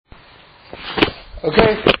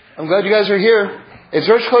Okay, I'm glad you guys are here. It's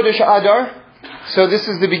Rosh Chodesh Adar. So this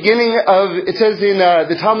is the beginning of, it says in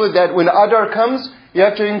the Talmud that when Adar comes, you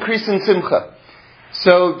have to increase in Simcha.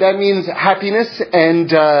 So that means happiness,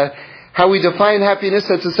 and how we define happiness,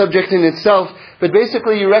 that's a subject in itself. But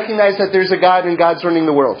basically you recognize that there's a God and God's running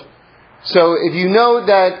the world. So if you know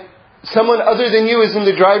that someone other than you is in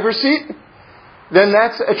the driver's seat, then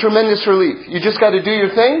that's a tremendous relief. You just got to do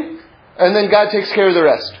your thing, and then God takes care of the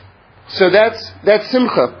rest. So that's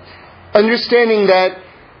Simcha. Understanding that,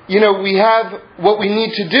 we have what we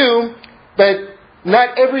need to do, but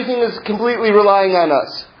not everything is completely relying on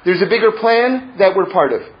us. There's a bigger plan that we're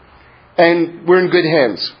part of. And we're in good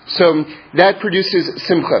hands. So that produces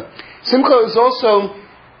Simcha. Simcha is also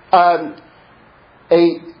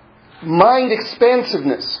a mind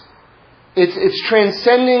expansiveness. It's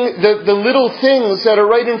transcending the little things that are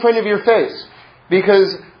right in front of your face.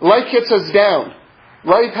 Because life gets us down.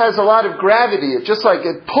 Life has a lot of gravity.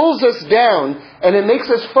 It pulls us down, and it makes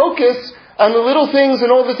us focus on the little things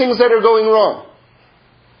and all the things that are going wrong.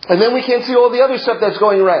 And then we can't see all the other stuff that's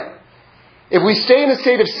going right. If we stay in a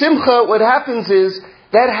state of simcha, what happens is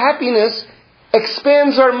that happiness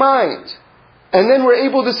expands our mind. And then we're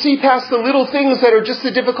able to see past the little things that are just the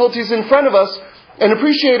difficulties in front of us and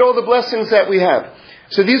appreciate all the blessings that we have.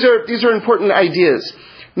 So these are important ideas.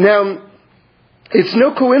 Now, it's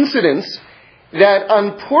no coincidence that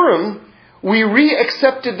on Purim, we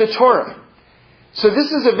re-accepted the Torah. So this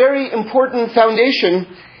is a very important foundation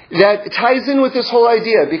that ties in with this whole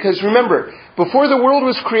idea. Because remember, before the world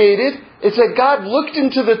was created, it's that God looked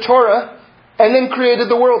into the Torah and then created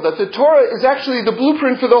the world. That the Torah is actually the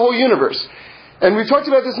blueprint for the whole universe. And we've talked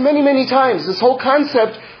about this many, many times. This whole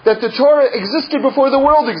concept that the Torah existed before the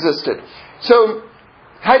world existed. So,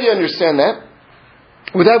 how do you understand that?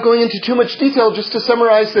 Without going into too much detail, just to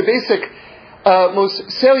summarize the basic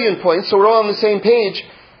most salient points, so we're all on the same page,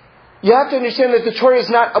 you have to understand that the Torah is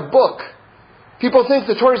not a book. People think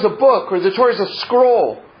the Torah is a book, or the Torah is a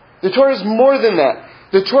scroll. The Torah is more than that.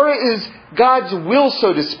 The Torah is God's will,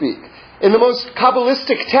 so to speak. In the most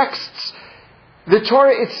Kabbalistic texts, the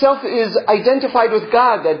Torah itself is identified with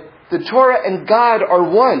God, that the Torah and God are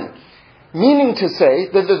one. Meaning to say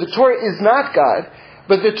that the Torah is not God,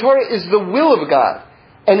 but the Torah is the will of God.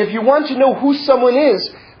 And if you want to know who someone is,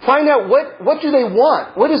 find out what do they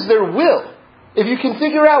want? What is their will? If you can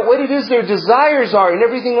figure out what it is their desires are and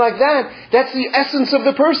everything like that, that's the essence of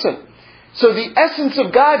the person. So the essence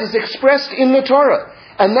of God is expressed in the Torah.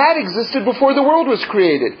 And that existed before the world was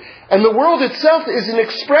created. And the world itself is an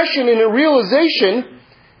expression and a realization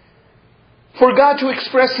for God to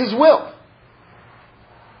express His will.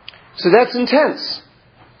 So that's intense.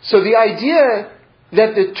 So the idea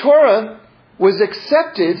that the Torah was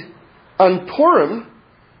accepted on Purim,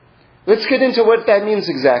 let's get into what that means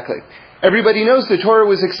exactly. Everybody knows the Torah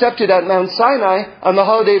was accepted at Mount Sinai on the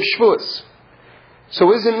holiday of Shavuos. So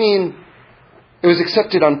what does it mean it was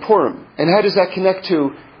accepted on Purim? And how does that connect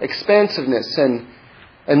to expansiveness? And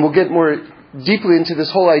we'll get more deeply into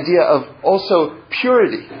this whole idea of also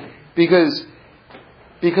purity. Because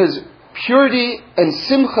purity and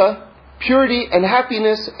simcha, purity and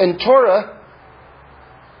happiness and Torah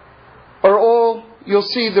are all, you'll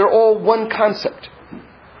see, they're all one concept.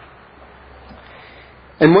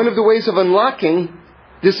 And one of the ways of unlocking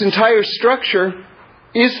this entire structure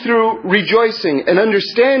is through rejoicing and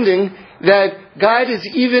understanding that God is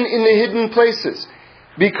even in the hidden places.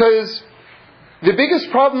 Because the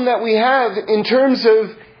biggest problem that we have in terms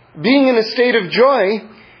of being in a state of joy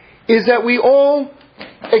is that we all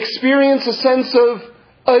experience a sense of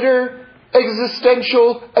utter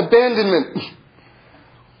existential abandonment.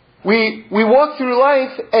 We walk through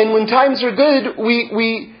life, and when times are good,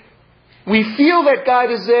 we feel that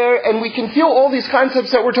God is there, and we can feel all these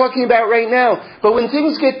concepts that we're talking about right now. But when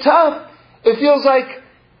things get tough, it feels like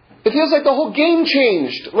the whole game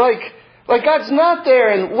changed. Like God's not there,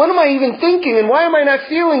 and what am I even thinking, and why am I not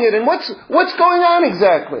feeling it, and what's going on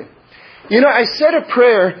exactly? I said a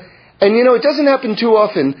prayer, and it doesn't happen too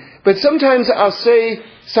often, but sometimes I'll say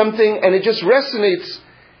something, and it just resonates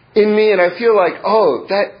in me, and I feel like, oh,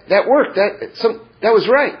 that worked, that was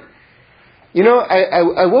right.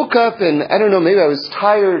 I woke up and I don't know, maybe I was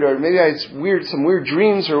tired or maybe I had some weird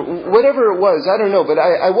dreams or whatever it was, I don't know. But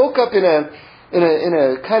I woke up in a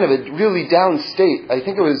kind of a really down state. I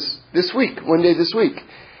think it was one day this week.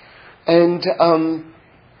 And,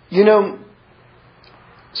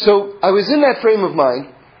 so I was in that frame of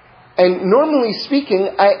mind. And normally speaking,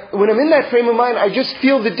 when I'm in that frame of mind, I just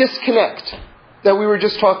feel the disconnect that we were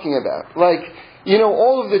just talking about.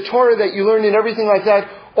 All of the Torah that you learn and everything like that,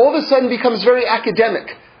 all of a sudden becomes very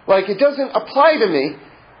academic. Like it doesn't apply to me.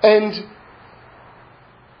 And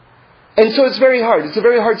And so it's very hard. It's a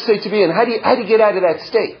very hard state to be in. How do you get out of that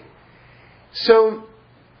state? So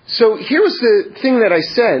here was the thing that I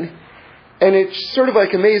said, and it sort of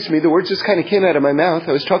like amazed me. The words just kind of came out of my mouth.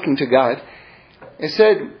 I was talking to God. I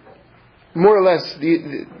said, more or less,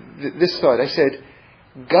 this thought. I said,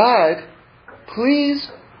 God,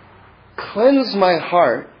 please cleanse my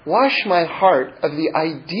heart, wash my heart of the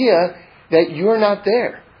idea that you're not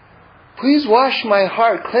there. Please wash my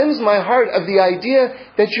heart, cleanse my heart of the idea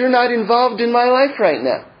that you're not involved in my life right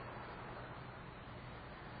now.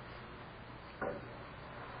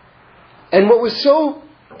 And what was so,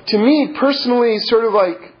 to me, personally sort of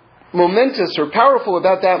like momentous or powerful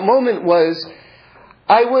about that moment was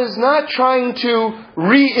I was not trying to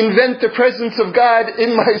reinvent the presence of God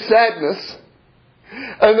in my sadness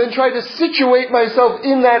and then try to situate myself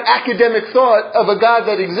in that academic thought of a God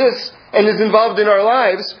that exists and is involved in our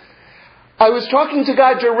lives. I was talking to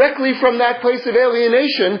God directly from that place of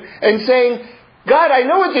alienation and saying, God, I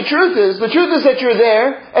know what the truth is. The truth is that you're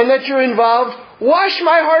there and that you're involved. Wash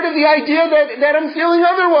my heart of the idea that I'm feeling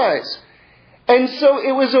otherwise. And so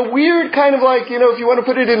it was a weird kind of like, if you want to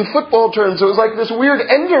put it in football terms, it was like this weird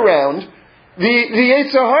end around the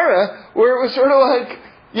Yetzer Hara, where it was sort of like,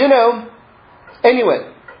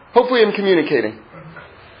 anyway, hopefully I'm communicating.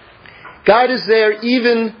 God is there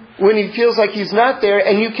even when He feels like He's not there,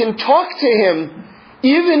 and you can talk to Him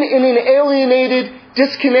even in an alienated,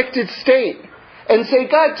 disconnected state and say,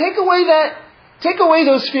 God, take away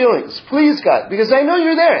those feelings, please, God, because I know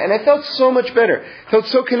you're there. And I felt so much better. Felt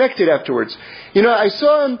so connected afterwards. I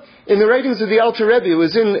saw in the writings of the Alter Rebbe, it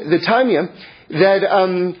was in the Tanya,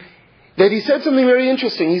 that he said something very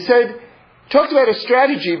interesting. He talked about a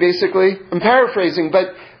strategy, basically. I'm paraphrasing,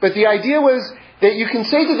 but the idea was that you can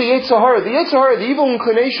say to the Yetzer Hara, the evil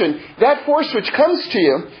inclination, that force which comes to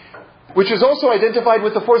you, which is also identified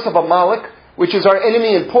with the force of Amalek, which is our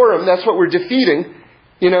enemy in Purim, that's what we're defeating,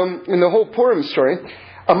 in the whole Purim story.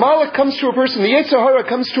 Amalek comes to a person, the Yetzer Hara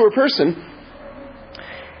comes to a person,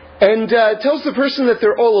 and tells the person that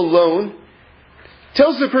they're all alone,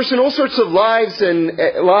 tells the person all sorts of lies and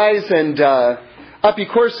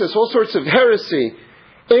apikorsis, all sorts of heresy,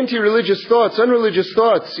 anti-religious thoughts, unreligious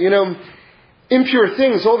thoughts, impure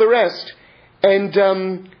things, all the rest. And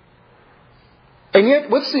yet,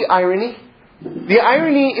 what's the irony? The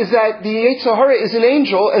irony is that the Yetzer Hara is an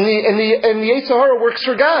angel, and the Yetzer Hara works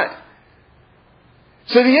for God.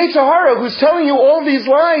 So the Yetzer Hara, who's telling you all these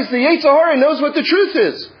lies, the Yetzer Hara knows what the truth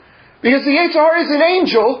is, because the Yetzer Hara is an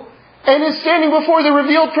angel and is standing before the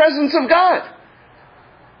revealed presence of God.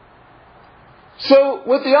 So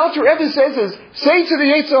what the Alter Rebbe says is, say to the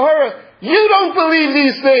Yetzer Hara, you don't believe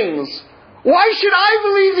these things. Why should I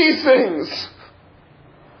believe these things?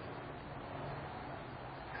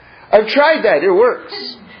 I've tried that. It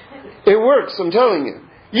works. It works, I'm telling you.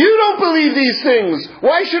 You don't believe these things.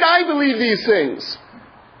 Why should I believe these things?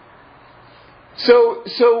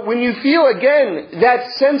 So when you feel again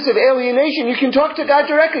that sense of alienation, you can talk to God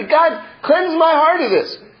directly. God, cleanse my heart of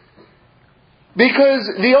this. Because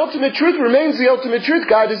the ultimate truth remains the ultimate truth.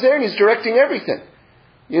 God is there and He's directing everything.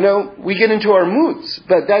 We get into our moods,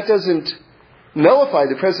 but that doesn't nullify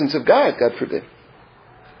the presence of God, God forbid.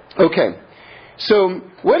 Okay. So,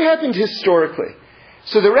 what happened historically?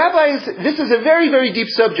 So the rabbis, this is a very, very deep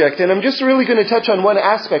subject, and I'm just really going to touch on one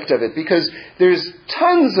aspect of it, because there's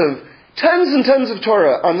tons and tons of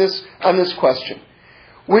Torah on this question.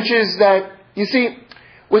 Which is that, you see,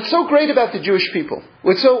 what's so great about the Jewish people,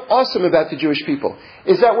 what's so awesome about the Jewish people,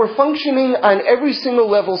 is that we're functioning on every single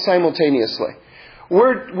level simultaneously.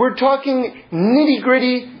 We're talking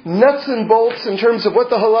nitty-gritty, nuts and bolts in terms of what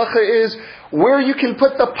the halacha is, where you can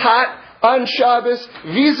put the pot on Shabbos,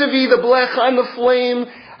 vis-a-vis the blech on the flame,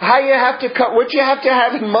 how you have to cut, what you have to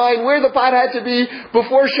have in mind, where the pot had to be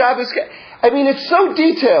before Shabbos. It's so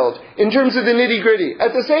detailed in terms of the nitty-gritty.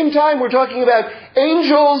 At the same time, we're talking about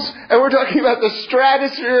angels, and we're talking about the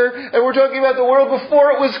stratosphere, and we're talking about the world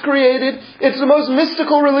before it was created. It's the most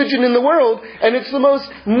mystical religion in the world, and it's the most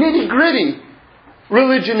nitty-gritty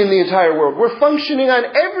religion in the entire world. We're functioning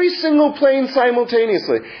on every single plane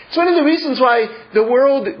simultaneously. It's one of the reasons why the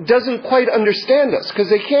world doesn't quite understand us, because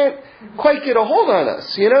they can't quite get a hold on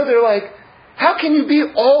us. They're like, how can you be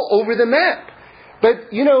all over the map?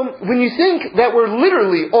 But, when you think that we're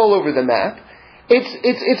literally all over the map,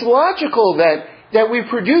 it's logical that we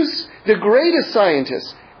produce the greatest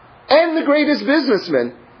scientists, and the greatest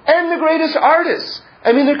businessmen, and the greatest artists.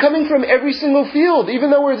 They're coming from every single field, even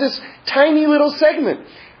though we're this tiny little segment,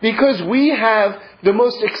 because we have the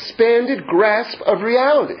most expanded grasp of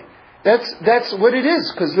reality. That's what it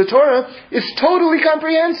is, because the Torah is totally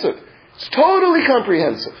comprehensive. It's totally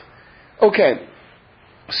comprehensive. Okay.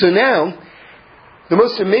 So now, the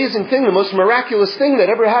most amazing thing, the most miraculous thing that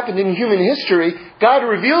ever happened in human history, God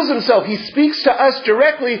reveals Himself. He speaks to us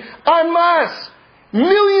directly en masse.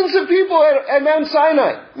 Millions of people at Mount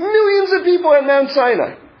Sinai. Millions of people at Mount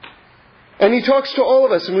Sinai. And He talks to all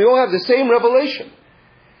of us, and we all have the same revelation.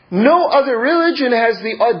 No other religion has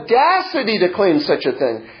the audacity to claim such a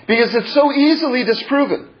thing, because it's so easily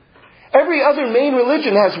disproven. Every other main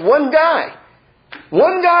religion has one guy,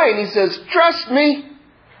 and he says, trust me.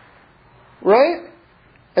 Right?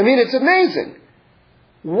 I mean, it's amazing.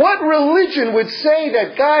 What religion would say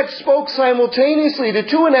that God spoke simultaneously to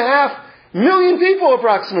 2.5 million people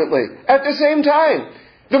approximately at the same time?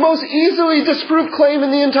 The most easily disproved claim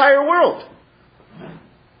in the entire world.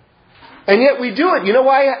 And yet we do it. You know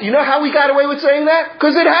why? You know how we got away with saying that?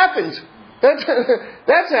 Because it happened.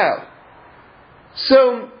 That's how.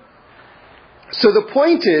 So the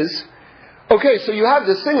point is, okay, so you have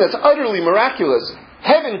this thing that's utterly miraculous.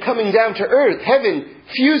 Heaven coming down to earth. Heaven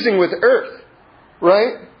fusing with earth.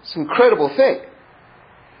 Right? It's an incredible thing.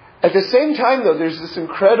 At the same time, though, there's this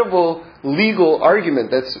incredible legal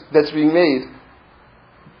argument that's being made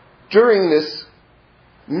during this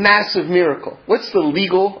massive miracle. What's the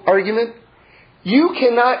legal argument? You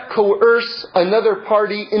cannot coerce another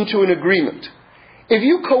party into an agreement. If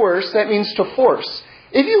you coerce, that means to force.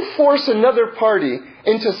 If you force another party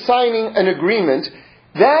into signing an agreement,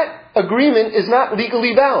 that agreement is not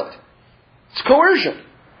legally valid. It's coercion.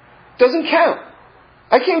 It doesn't count.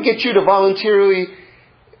 I can't get you to voluntarily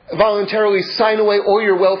sign away all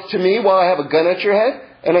your wealth to me while I have a gun at your head.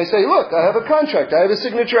 And I say, look, I have a contract. I have a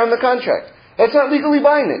signature on the contract. That's not legally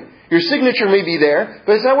binding. Your signature may be there,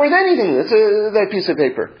 but it's not worth anything. It's that piece of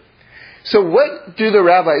paper. So what do the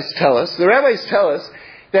rabbis tell us? The rabbis tell us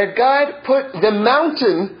that God put the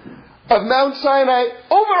mountain of Mount Sinai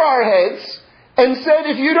over our heads and said,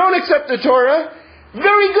 if you don't accept the Torah,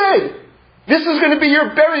 very good. This is going to be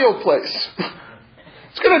your burial place.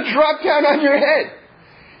 It's going to drop down on your head.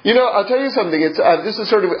 You know, I'll tell you something. This is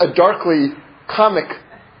sort of a darkly comic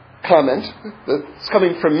comment that's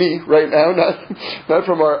coming from me right now, not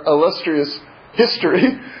from our illustrious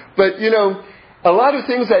history. But, you know, a lot of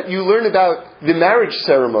things that you learn about the marriage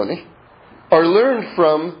ceremony are learned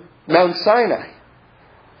from Mount Sinai.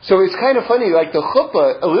 So it's kind of funny, like the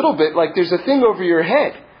chuppah, a little bit, like there's a thing over your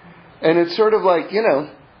head. And it's sort of like, you know,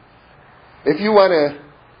 if you want to...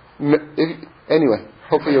 Anyway,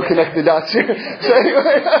 hopefully you'll connect the dots here. So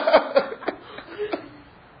anyway...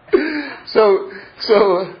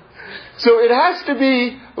 So it has to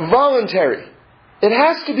be voluntary. It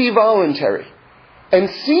has to be voluntary. And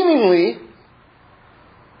seemingly,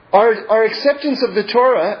 our acceptance of the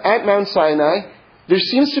Torah at Mount Sinai, there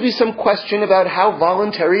seems to be some question about how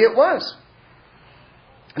voluntary it was.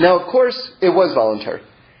 Now, of course, it was voluntary.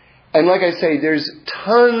 And like I say, there's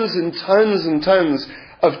tons and tons and tons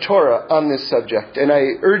of Torah on this subject. And I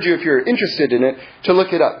urge you, if you're interested in it, to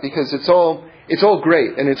look it up, because it's all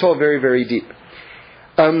great and it's all very, very deep.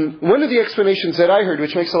 One of the explanations that I heard,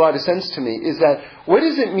 which makes a lot of sense to me, is that what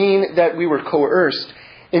does it mean that we were coerced?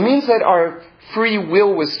 It means that our free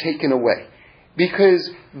will was taken away.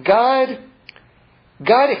 Because God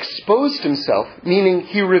exposed Himself, meaning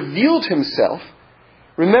He revealed Himself.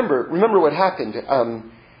 Remember what happened.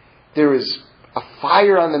 There was a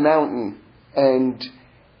fire on the mountain, and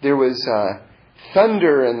there was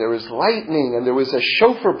thunder, and there was lightning, and there was a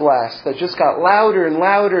shofar blast that just got louder and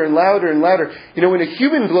louder and louder and louder. You know, when a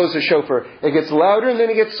human blows a shofar, it gets louder and then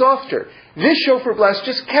it gets softer. This shofar blast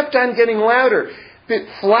just kept on getting louder. The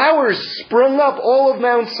flowers sprung up all of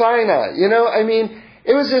Mount Sinai. You know, I mean,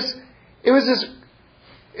 it was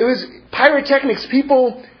pyrotechnics.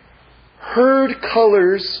 People heard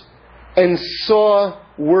colors and saw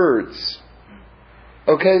words.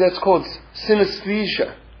 Okay, that's called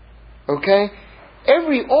synesthesia. Okay?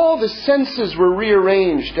 All the senses were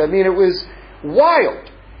rearranged. I mean, it was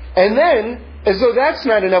wild. And then, as though that's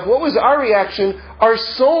not enough, what was our reaction? Our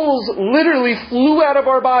souls literally flew out of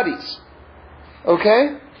our bodies.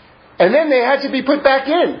 Okay? And then they had to be put back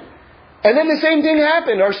in. And then the same thing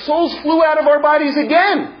happened. Our souls flew out of our bodies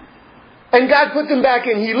again. And God put them back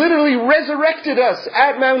in. He literally resurrected us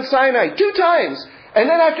at Mount Sinai 2 times. And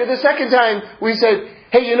then after the second time, we said,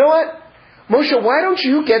 hey, you know what? Moshe, why don't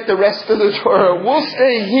you get the rest of the Torah? We'll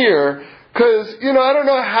stay here, because, you know, I don't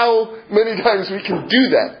know how many times we can do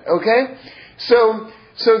that, okay? So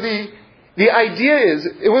the idea is,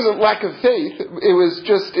 it wasn't lack of faith, it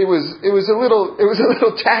was a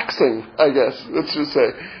little taxing, I guess, let's just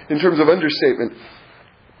say, in terms of understatement.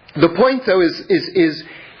 The point, though, is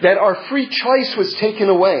that our free choice was taken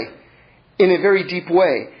away in a very deep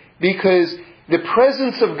way, because the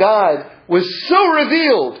presence of God was so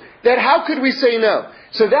revealed that how could we say no?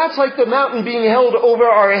 So that's like the mountain being held over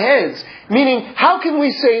our heads. Meaning, how can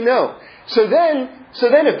we say no? So then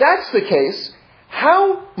if that's the case,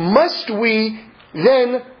 how must we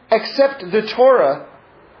then accept the Torah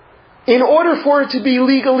in order for it to be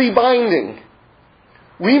legally binding?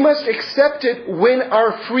 We must accept it when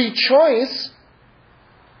our free choice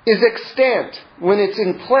is extant, when it's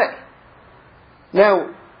in play.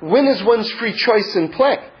 Now, when is one's free choice in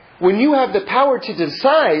play? When you have the power to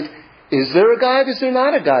decide, is there a God, is there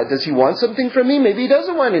not a God? Does He want something from me? Maybe He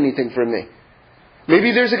doesn't want anything from me.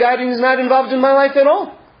 Maybe there's a God and He's not involved in my life at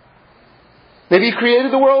all. Maybe He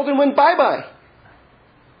created the world and went bye-bye.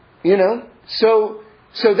 So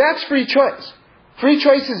that's free choice. Free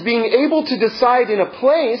choice is being able to decide in a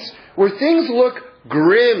place where things look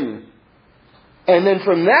grim. And then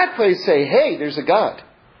from that place say, hey, there's a God.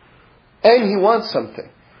 And He wants something.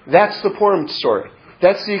 That's the Purim story.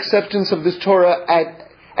 That's the acceptance of this Torah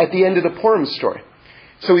at the end of the Purim story.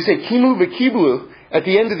 So we say, Kimu v'kiblu, at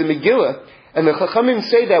the end of the Megillah, and the Chachamim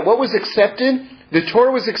say that what was accepted, the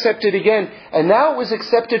Torah was accepted again, and now it was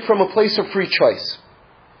accepted from a place of free choice.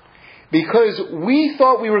 Because we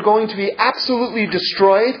thought we were going to be absolutely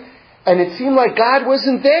destroyed, and it seemed like God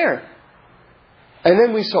wasn't there. And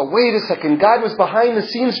then we saw, wait a second, God was behind the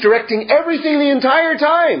scenes directing everything the entire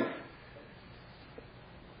time.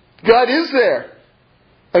 God is there.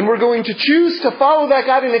 And we're going to choose to follow that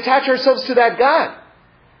God and attach ourselves to that God.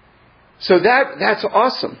 So that's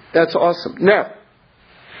awesome. That's awesome. Now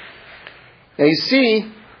you see,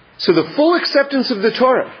 so the full acceptance of the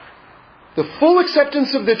Torah,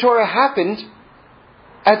 happened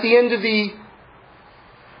at the end of the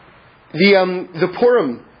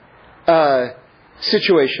Purim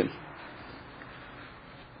situation.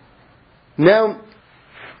 Now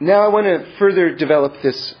I want to further develop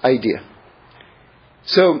this idea.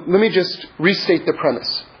 So let me just restate the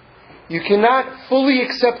premise. You cannot fully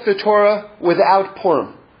accept the Torah without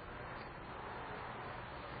Purim.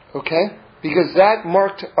 Okay? Because that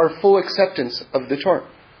marked our full acceptance of the Torah.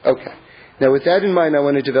 Okay. Now with that in mind, I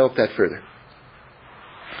want to develop that further.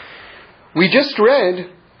 We just read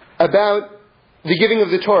about the giving of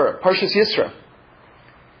the Torah, Parshas Yisro.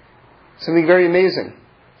 Something very amazing.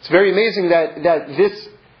 It's very amazing that this,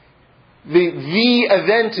 the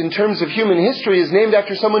event in terms of human history is named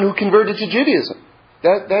after someone who converted to Judaism.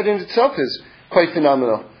 That in itself is quite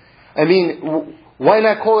phenomenal. I mean, why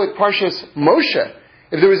not call it Parshas Moshe?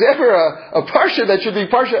 If there was ever a Parsha that should be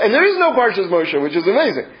Parsha, and there is no Parshas Moshe, which is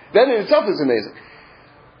amazing. That in itself is amazing.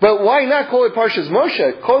 But why not call it Parshas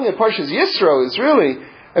Moshe? Calling it Parshas Yisro is really,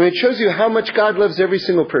 it shows you how much God loves every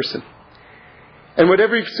single person. And what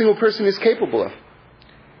every single person is capable of.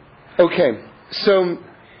 Okay, so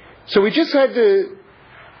we just had the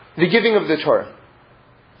giving of the Torah.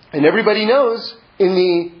 And everybody knows, in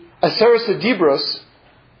the Aseres HaDibros,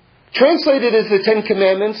 translated as the 10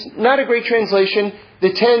 Commandments, not a great translation,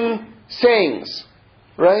 the 10 sayings,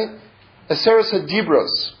 right? Aseres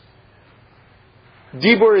HaDibros.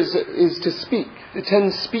 Dibur is to speak, the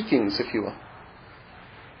 10 speakings, if you will.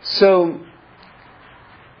 So,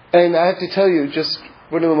 and I have to tell you, just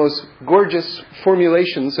one of the most gorgeous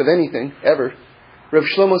formulations of anything ever. Rav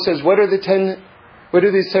Shlomo says, what are the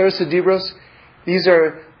Aseres HaDibros? These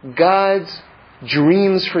are God's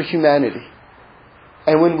dreams for humanity.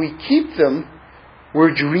 And when we keep them,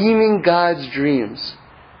 we're dreaming God's dreams.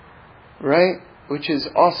 Right? Which is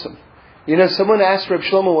awesome. Someone asked Rav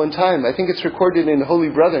Shlomo one time, I think it's recorded in Holy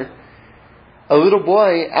Brother, a little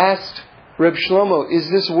boy asked Rav Shlomo, is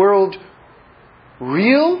this world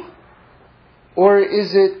real? Or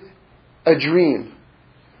is it a dream?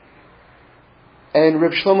 And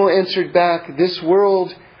Rav Shlomo answered back, this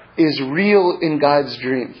world is real in God's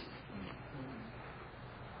dream.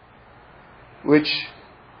 Which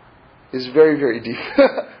is very, very deep.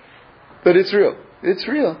 But it's real. It's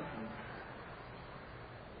real.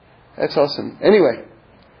 That's awesome. Anyway.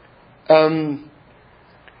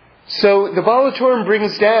 So the Baal HaTurim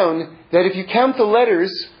brings down that if you count the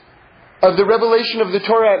letters of the revelation of the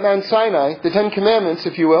Torah at Mount Sinai, the 10 Commandments,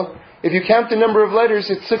 if you will, if you count the number of letters,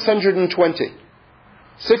 it's 620.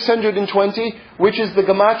 620, which is the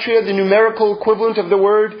gematria, the numerical equivalent of the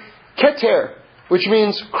word keter, which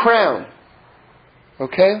means crown.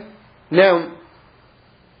 Okay? Now,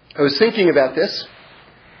 I was thinking about this,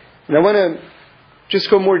 and I want to just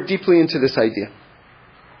go more deeply into this idea.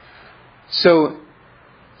 So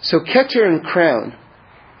keter and crown,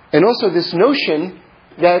 and also this notion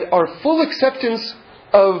that our full acceptance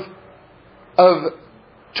of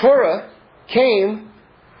Torah came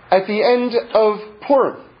at the end of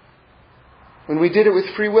Purim, when we did it with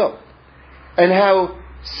free will. and how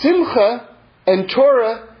Simcha and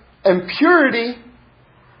Torah and purity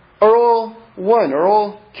are all one, are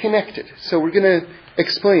all connected. So we're going to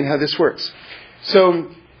explain how this works.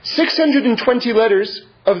 So 620 letters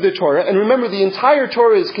of the Torah, and remember the entire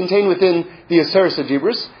Torah is contained within the Aseres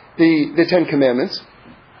HaDibros, the Ten Commandments.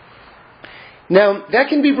 Now, that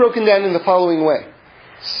can be broken down in the following way.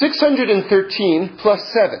 613 plus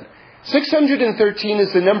 7. 613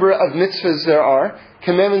 is the number of mitzvahs there are,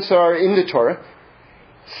 commandments there are in the Torah.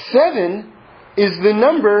 7 is the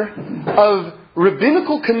number of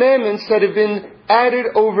rabbinical commandments that have been added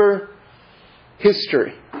over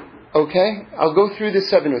history. Okay? I'll go through the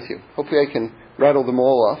 7 with you. Hopefully I can rattle them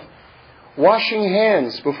all off. Washing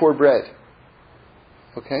hands before bread.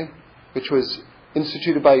 Okay? Which was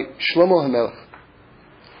instituted by Shlomo HaMelech.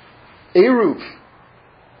 Eruv.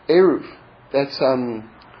 That's,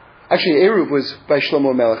 actually Eruv was by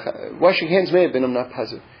Shlomo HaMelech. Washing hands may have been, I'm not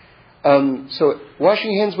positive. So,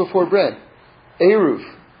 washing hands before bread. Eruv.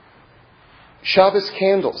 Shabbos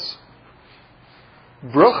candles.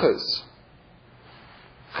 Brochas.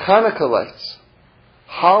 Hanukkah lights.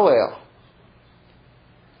 Hallel.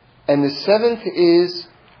 And the 7th is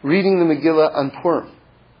reading the Megillah on Purim.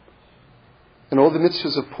 And all the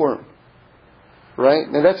mitzvahs of Purim. Right?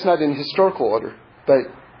 Now that's not in historical order.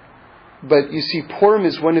 But you see, Purim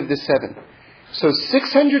is one of the 7. So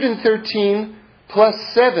 613 plus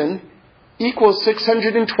 7 equals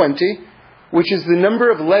 620, which is the number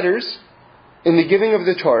of letters in the giving of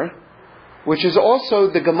the Torah, which is also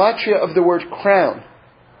the gematria of the word crown.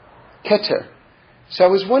 Keter. So I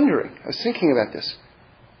was thinking about this.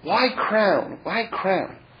 Why crown? Why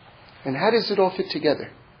crown? And how does it all fit together?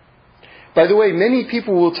 By the way, many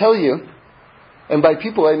people will tell you, and by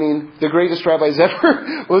people I mean the greatest rabbis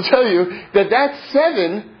ever, will tell you that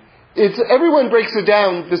 7, everyone breaks it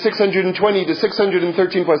down, the 620 to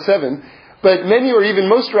 613 plus 7, but many or even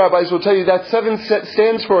most rabbis will tell you that 7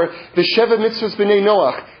 stands for the Sheva Mitzvahs B'nai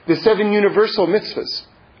Noach, the 7 universal mitzvahs.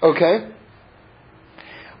 Okay?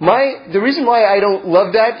 The reason why I don't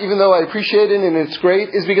love that, even though I appreciate it and it's great,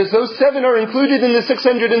 is because those 7 are included in the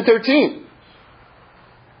 613.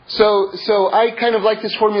 So I kind of like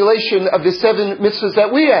this formulation of the 7 mitzvahs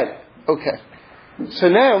that we add. Okay. So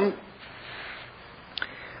now,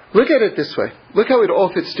 look at it this way. Look how it all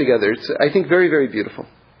fits together. It's, I think, very, very beautiful.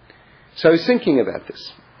 So I was thinking about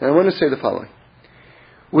this, and I want to say the following,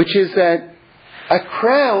 which is that a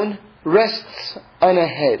crown rests on a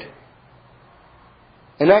head.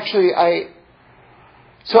 And actually, I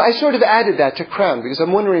sort of added that to crown, because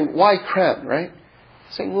I'm wondering, why crown, right?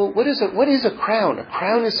 Saying, well, what is a crown? A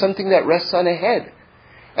crown is something that rests on a head.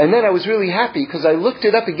 And then I was really happy, because I looked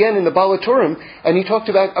it up again in the Baal HaTurim, and he talked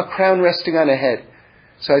about a crown resting on a head.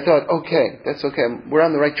 So I thought, okay, that's okay, we're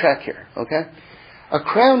on the right track here, okay? A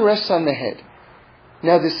crown rests on the head.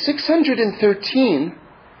 Now the 613,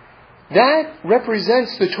 that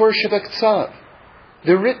represents the Torah Shebeketzav,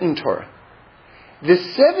 the written Torah. The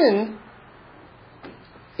 7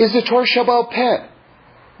 is the Torah Shebaal Peh.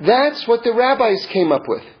 That's what the rabbis came up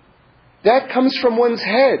with. That comes from one's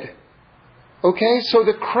head. Okay? So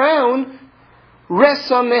the crown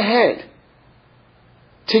rests on the head.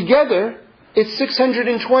 Together, it's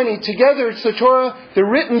 620. Together, it's the Torah, the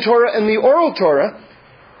written Torah and the oral Torah,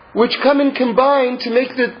 which come and combine to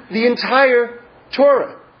make the entire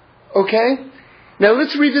Torah. Okay? Now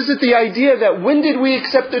let's revisit the idea that when did we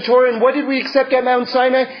accept the Torah, and what did we accept at Mount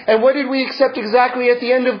Sinai, and what did we accept exactly at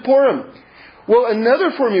the end of Purim? Well,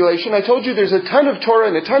 another formulation, I told you there's a ton of Torah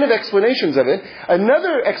and a ton of explanations of it.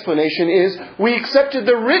 Another explanation is we accepted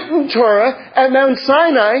the written Torah at Mount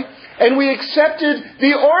Sinai, and we accepted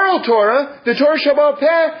the oral Torah, the Torah Shebaal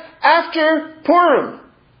Peh, after Purim.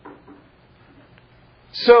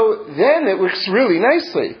 So then it works really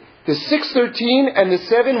nicely. The 613 and the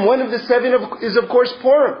 7, one of the 7 is of course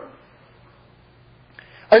Purim.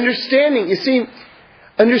 Understanding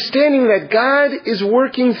that God is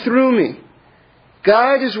working through me.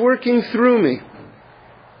 God is working through me.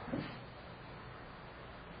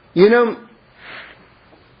 You know,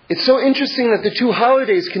 it's so interesting that the 2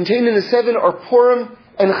 holidays contained in the 7 are Purim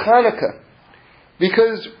and Hanukkah.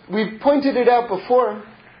 Because we've pointed it out before.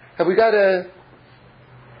 Have we got an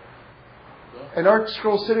art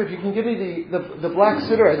scroll sitter? If you can give me the black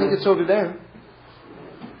sitter, I think it's over there.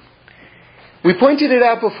 We pointed it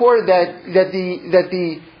out before that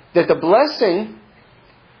the blessing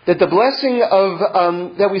of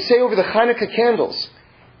that we say over the Hanukkah candles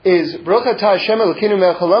is Baruch Atah Hashem Elokeinu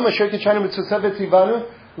melech haolam asher kitshanu mitzvotav v'tzivanu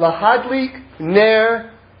lahadlik ner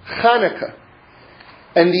Hanukkah.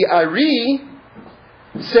 And the Ari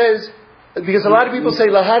says, because a lot of people say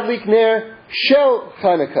lahadlik ner shel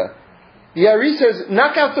Hanukkah. The Ari says,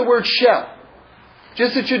 knock out the word shel.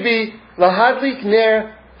 Just it should be lahadlik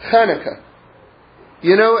ner Chanukah.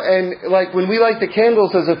 You know, and like when we light the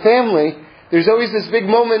candles as a family, there's always this big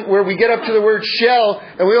moment where we get up to the word shel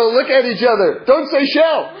and we all look at each other. Don't say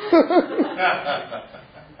shel!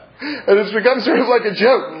 And it's become sort of like a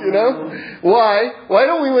joke, you know? Why? Why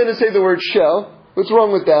don't we want to say the word shel? What's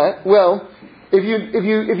wrong with that? Well,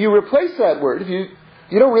 if you replace that word,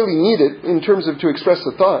 you don't really need it in terms of to express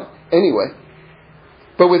the thought anyway.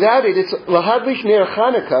 But without it, it's lahadlik ner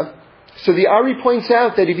Chanukah. So the Ari points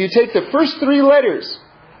out that if you take the first three letters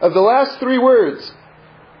of the last three words,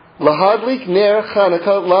 lahadlik ner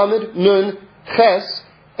Chanukah, lamed nun ches,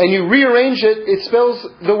 and you rearrange it, it spells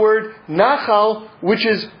the word nachal, which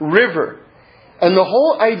is river. And the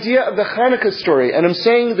whole idea of the Chanukah story, and I'm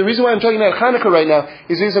saying the reason why I'm talking about Chanukah right now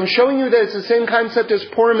is because I'm showing you that it's the same concept as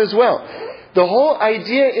Purim as well. The whole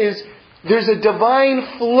idea is there's a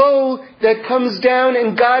divine flow that comes down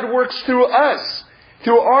and God works through us,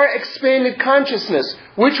 through our expanded consciousness,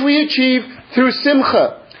 which we achieve through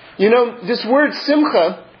simcha. You know, this word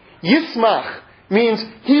simcha, yismach, means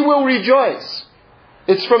he will rejoice.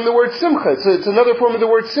 It's from the word simcha. It's another form of the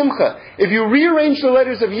word simcha. If you rearrange the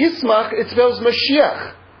letters of Yismach, it spells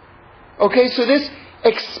Mashiach. Okay, so this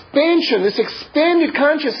expansion, this expanded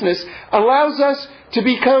consciousness allows us to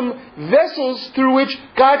become vessels through which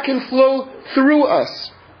God can flow through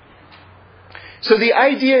us. So the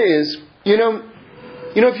idea is, you know,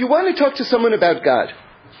 if you want to talk to someone about God,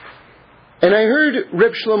 and I heard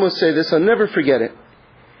Reb Shlomo say this, I'll never forget it.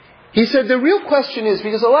 He said the real question is,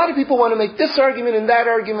 because a lot of people want to make this argument and that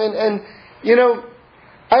argument, and, you know,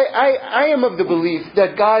 I am of the belief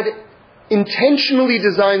that God intentionally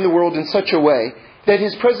designed the world in such a way that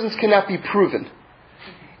His presence cannot be proven.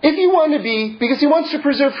 If you want to be, because He wants to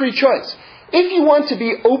preserve free choice, if you want to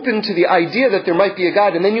be open to the idea that there might be a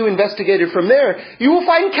God and then you investigate it from there, you will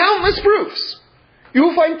find countless proofs. You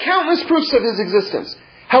will find countless proofs of His existence.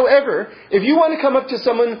 However, if you want to come up to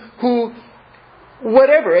someone who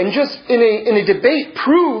whatever, and just in a debate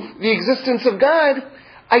prove the existence of God,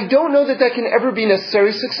 I don't know that can ever be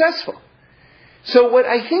necessarily successful. So what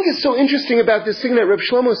I think is so interesting about this thing that Reb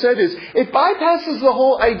Shlomo said is, it bypasses the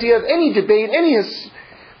whole idea of any debate,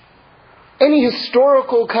 any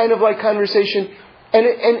historical kind of like conversation, and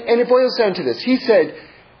it boils down to this. He said,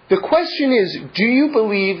 the question is, do you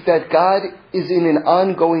believe that God is in an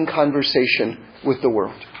ongoing conversation with the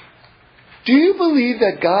world? Do you believe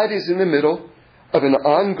that God is in the middle of an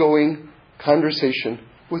ongoing conversation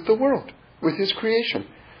with the world, with His creation?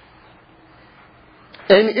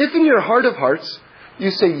 And if in your heart of hearts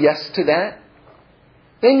you say yes to that,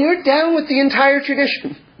 then you're down with the entire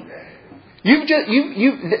tradition.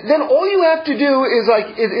 Then all you have to do is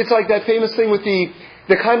it's like that famous thing with the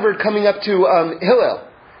convert coming up to Hillel.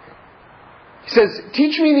 He says,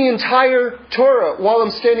 teach me the entire Torah while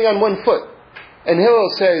I'm standing on one foot. And Hillel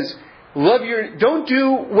says, don't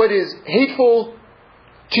do what is hateful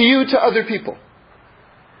to you, to other people.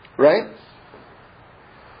 Right?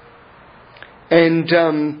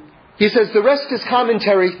 And he says, the rest is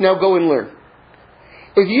commentary, now go and learn.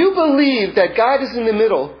 If you believe that God is in the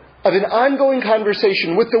middle of an ongoing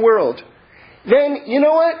conversation with the world, then, you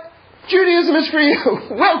know what? Judaism is for you.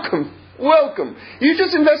 Welcome. Welcome. You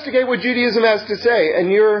just investigate what Judaism has to say, and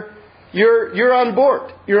you're on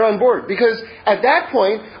board. You're on board. Because at that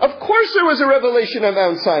point, of course there was a revelation on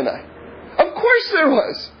Mount Sinai. Of course there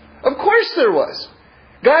was. Of course there was.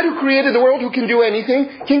 God, who created the world, who can do anything,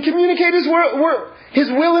 can communicate His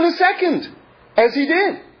will in a second. As He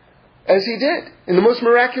did. As He did. In the most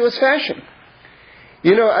miraculous fashion.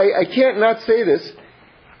 You know, I can't not say this.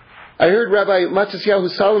 I heard Rabbi Matisyahu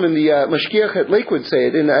Solomon, the Mashgiach at Lakewood, say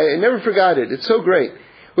it, and I never forgot it. It's so great.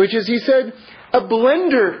 Which is, he said, a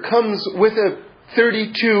blender comes with a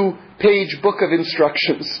 32-page book of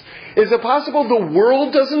instructions. Is it possible the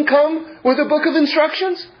world doesn't come with a book of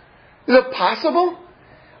instructions? Is it possible?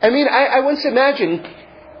 I mean, I once imagined,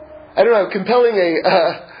 I don't know how compelling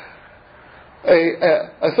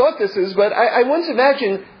a thought this is, but I once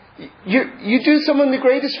imagined you do someone the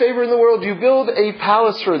greatest favor in the world. You build a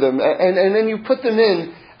palace for them, and then you put them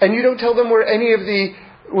in, and you don't tell them where any of the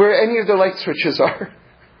light switches are.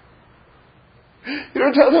 You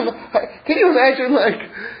don't tell them. Can you imagine,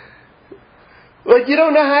 like you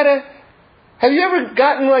don't know how to? Have you ever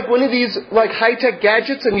gotten like one of these like high-tech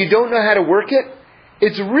gadgets and you don't know how to work it?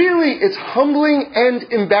 It's humbling and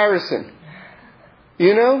embarrassing.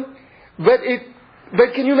 You know? But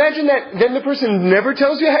can you imagine that then the person never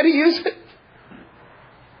tells you how to use it?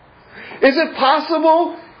 Is it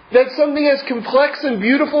possible that something as complex and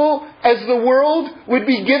beautiful as the world would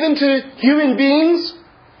be given to human beings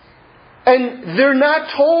and they're not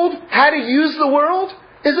told how to use the world?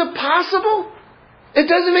 Is it possible? It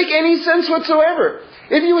doesn't make any sense whatsoever.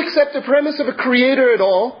 If you accept the premise of a creator at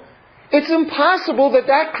all, it's impossible that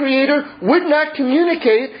that creator would not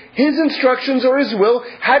communicate his instructions or his will,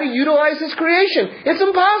 how to utilize his creation. It's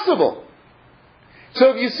impossible.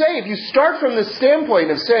 So if you start from the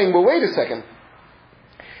standpoint of saying, well, wait a second,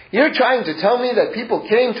 you're trying to tell me that people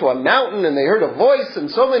came to a mountain and they heard a voice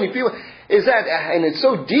and so many people, and it's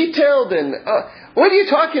so detailed and, what are you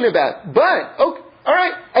talking about? But,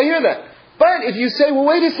 alright, I hear that. But if you say, well,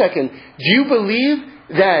 wait a second, do you believe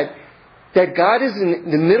that God is in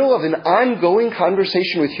the middle of an ongoing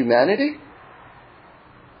conversation with humanity?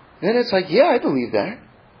 Then it's like, yeah, I believe that.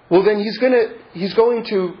 Well, then he's going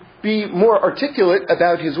to be more articulate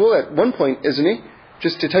about his will at one point, isn't he?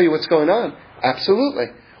 Just to tell you what's going on. Absolutely.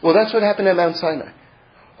 Well, that's what happened at Mount Sinai.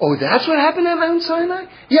 Oh, that's what happened at Mount Sinai?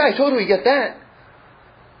 Yeah, I totally get that.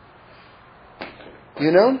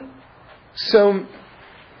 You know? So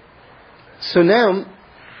now,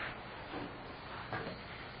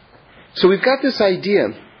 we've got this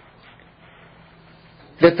idea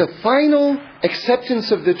that the final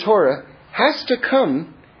acceptance of the Torah has to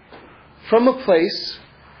come from a place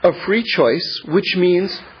of free choice, which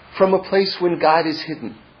means from a place when God is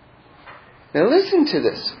hidden. Now listen to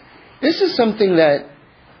this. This is something that,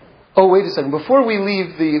 wait a second, before we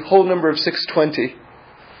leave the whole number of 620,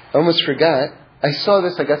 I almost forgot. I saw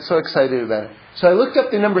this, I got so excited about it. So I looked up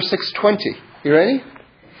the number 620. You ready?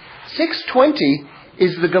 620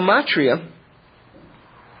 is the gematria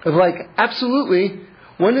of absolutely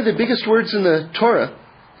one of the biggest words in the Torah.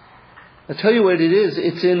 I'll tell you what it is.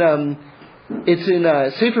 It's in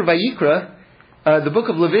Sefer Vayikra, the book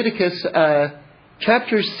of Leviticus,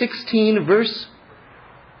 chapter 16, verse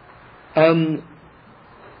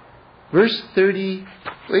 30.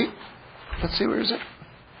 Wait, let's see, where is it?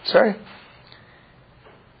 Sorry.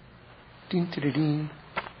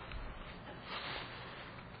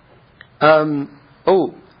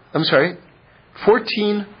 I'm sorry.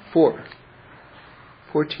 14:4.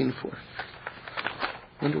 14:4.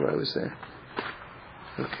 Wonder why I was there.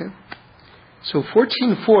 Okay. So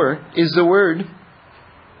 14:4 is the word.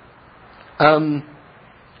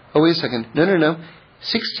 Wait a second. No.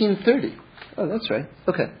 16:30. Oh, that's right.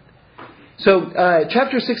 Okay. So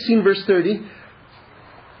chapter 16, verse 30.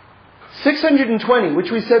 620,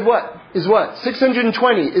 which we said is what?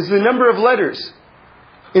 620 is the number of letters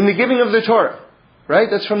in the giving of the Torah. Right?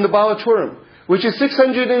 That's from the Baal HaTurim, which is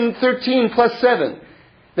 613 plus 7.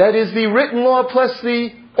 That is the written law plus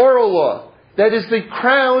the oral law. That is the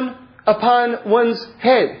crown upon one's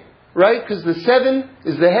head. Right? Because the 7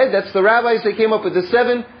 is the head. That's the rabbis. They came up with the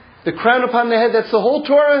 7. The crown upon the head. That's the whole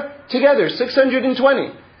Torah together.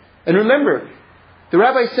 620. And remember, the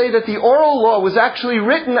rabbis say that the oral law was actually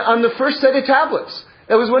written on the first set of tablets.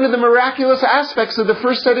 That was one of the miraculous aspects of the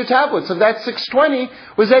first set of tablets of that 620,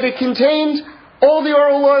 was that it contained all the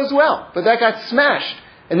oral law as well. But that got smashed.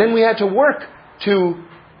 And then we had to work to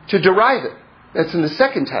derive it. That's in the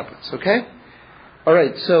second tablets, okay?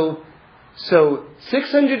 Alright, so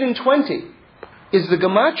 620 is the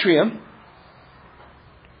gematria.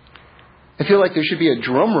 I feel like there should be a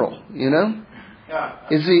drum roll, you know?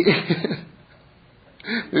 Is the...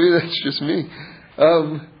 Maybe that's just me.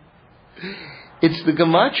 It's the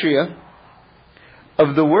gematria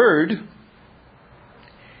of the word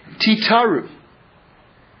titaru.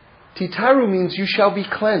 Titaru means you shall be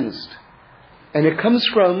cleansed. And it comes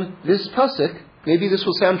from this pasuk. Maybe this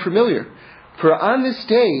will sound familiar. For on this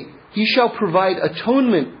day he shall provide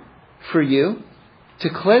atonement for you to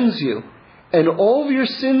cleanse you. And all of your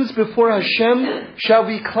sins before Hashem shall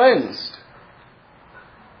be cleansed.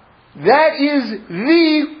 That is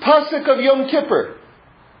the pasuk of Yom Kippur.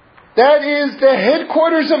 That is the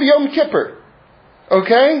headquarters of Yom Kippur.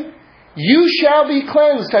 Okay? You shall be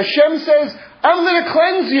cleansed. Hashem says, I'm going to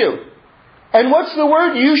cleanse you. And what's the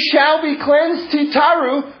word? You shall be cleansed,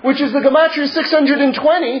 titaru, which is the gematria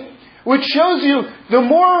 620, which shows you the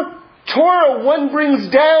more Torah one brings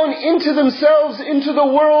down into themselves, into the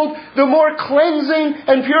world, the more cleansing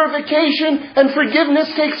and purification and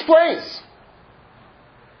forgiveness takes place.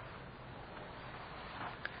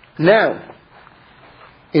 Now,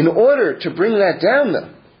 in order to bring that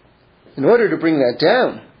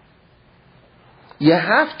down, you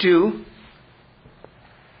have to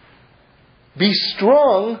be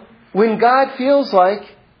strong when God feels like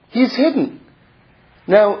He's hidden.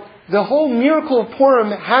 Now, the whole miracle of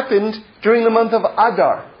Purim happened during the month of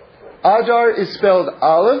Adar. Adar is spelled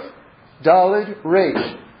Aleph, Daled,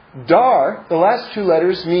 Resh. Dar, the last two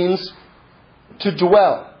letters, means to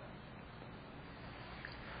dwell.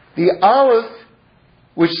 The Aleph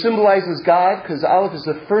which symbolizes God, because Aleph is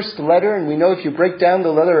the first letter, and we know if you break down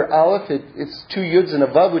the letter Aleph, it's 2 Yuds and a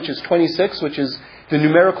Vav, which is 26, which is the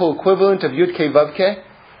numerical equivalent of Yud Ke Vav Ke.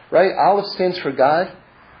 Right? Aleph stands for God.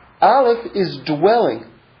 Aleph is dwelling.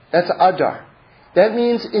 That's Adar. That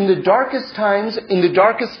means in the darkest times, in the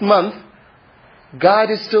darkest month,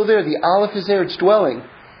 God is still there. The Aleph is there. It's dwelling.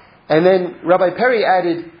 And then Rabbi Perry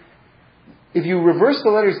added, if you reverse the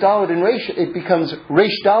letters Daled and Resh, it becomes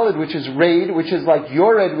Resh Daled, which is Raid, which is like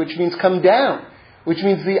Yored, which means come down. Which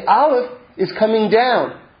means the Aleph is coming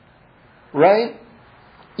down. Right?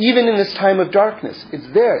 Even in this time of darkness. It's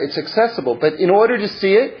there. It's accessible. But in order to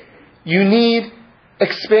see it, you need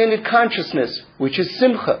expanded consciousness, which is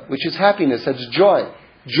Simcha, which is happiness. That's joy.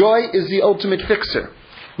 Joy is the ultimate fixer.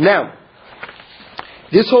 Now,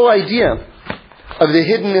 this whole idea of the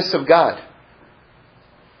hiddenness of God.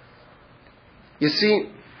 You see,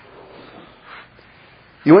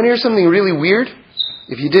 you want to hear something really weird?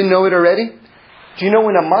 If you didn't know it already? Do you know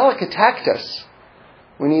when Amalek attacked us,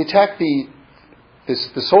 when he attacked the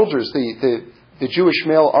soldiers, the Jewish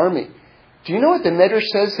male army, do you know what the Medrash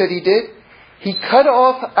says that he did? He cut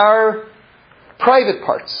off our private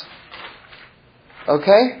parts.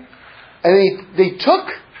 Okay? And they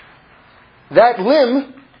took that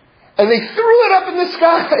limb and they threw it up in the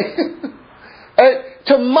sky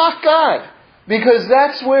to mock God. Because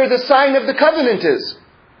that's where the sign of the covenant is.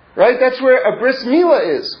 Right? That's where a bris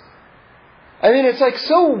milah is. I mean, it's like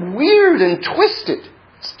so weird and twisted.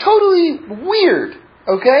 It's totally weird.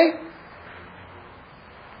 Okay?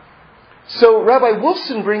 So Rabbi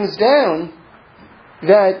Wolfson brings down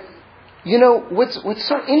that, you know, what's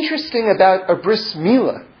so interesting about a bris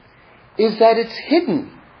milah is that it's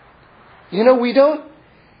hidden. You know, we don't,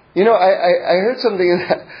 you know, I heard something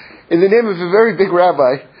in the name of a very big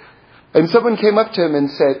rabbi, and someone came up to him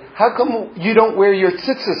and said, how come you don't wear your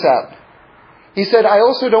tzitzis out? He said, I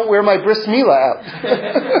also don't wear my bris milah out.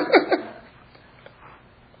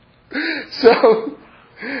 So,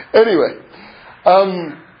 anyway,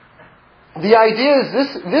 the idea is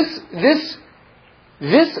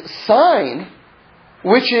this sign,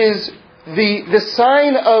 which is the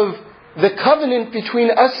sign of the covenant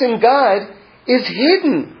between us and God, is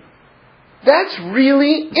hidden. That's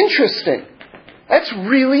really interesting. That's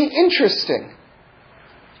really interesting.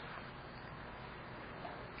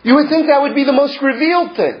 You would think that would be the most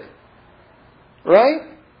revealed thing. Right?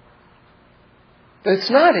 But it's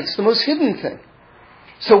not. It's the most hidden thing.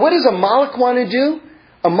 So what does Amalek want to do?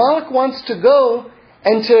 Amalek wants to go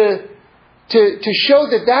and to show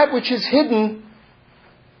that which is hidden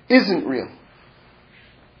isn't real.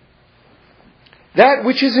 That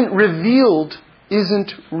which isn't revealed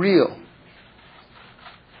isn't real.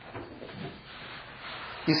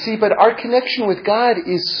 You see, but our connection with God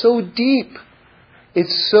is so deep.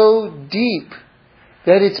 It's so deep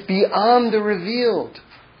that it's beyond the revealed.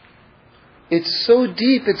 It's so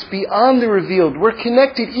deep, it's beyond the revealed. We're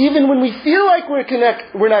connected. Even when we feel like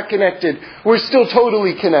we're not connected, we're still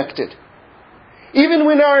totally connected. Even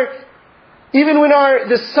when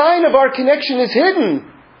the sign of our connection is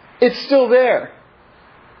hidden, it's still there.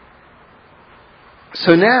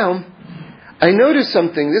 So now, I noticed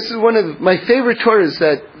something. This is one of my favorite Torahs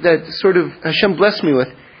that sort of Hashem blessed me with.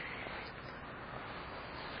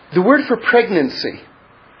 The word for pregnancy.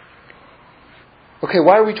 Okay,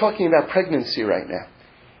 why are we talking about pregnancy right now?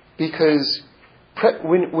 Because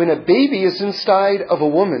when a baby is inside of a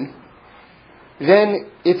woman,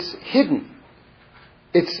 then it's hidden.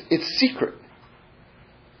 It's secret.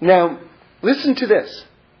 Now, listen to this.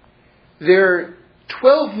 There are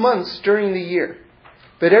 12 months during the year.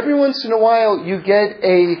 But every once in a while you get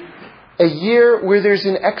a year where there's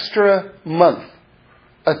an extra month.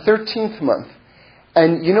 A 13th month.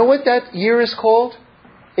 And you know what that year is called?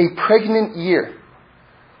 A pregnant year.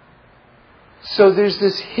 So there's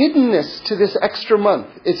this hiddenness to this extra month.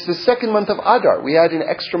 It's the second month of Adar. We had an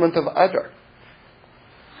extra month of Adar.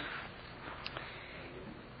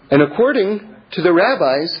 And according to the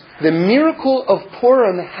rabbis, the miracle of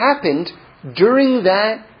Purim happened during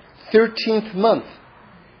that 13th month.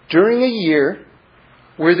 During a year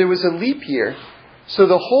where there was a leap year. So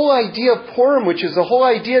the whole idea of Purim, which is the whole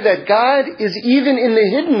idea that God is even in the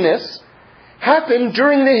hiddenness, happened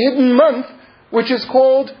during the hidden month, which is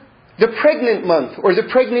called the pregnant month, or the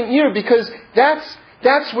pregnant year, because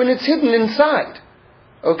that's when it's hidden inside.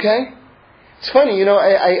 Okay? It's funny, you know,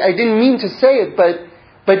 I didn't mean to say it, but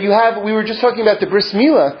we were just talking about the bris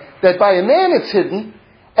milah, that by a man it's hidden,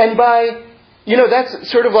 and by, you know, that's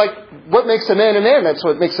sort of like what makes a man, that's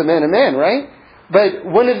what makes a man, right? But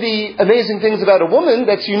one of the amazing things about a woman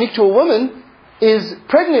that's unique to a woman is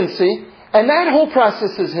pregnancy, and that whole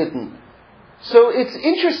process is hidden. So it's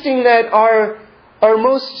interesting that our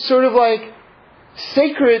most sort of like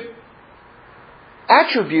sacred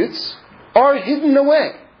attributes are hidden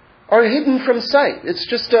away, are hidden from sight. It's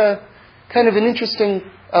just a kind of an interesting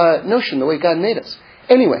notion, the way God made us.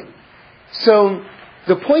 Anyway, so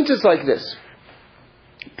the point is like this.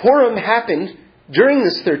 Purim happened during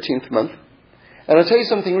this 13th month. And I'll tell you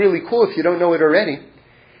something really cool if you don't know it already.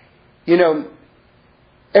 You know,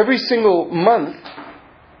 every single month,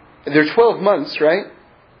 there are 12 months, right?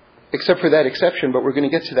 Except for that exception, but we're going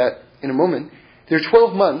to get to that in a moment. There are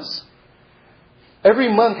 12 months.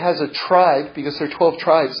 Every month has a tribe, because there are 12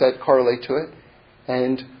 tribes that correlate to it.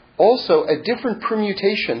 And also a different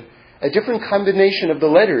permutation, a different combination of the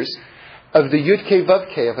letters of the Yud-Kei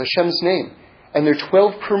Vav-Kei, of Hashem's name. And there are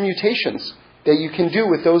 12 permutations that you can do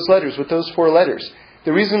with those letters, with those 4 letters.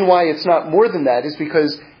 The reason why it's not more than that is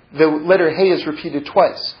because the letter Hey is repeated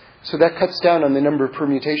twice. So that cuts down on the number of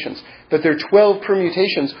permutations. But there are 12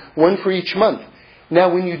 permutations, one for each month.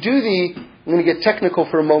 Now when you do I'm going to get technical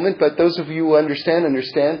for a moment, but those of you who understand. In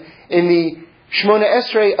the Shmona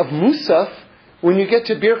Esrei of Musaf, when you get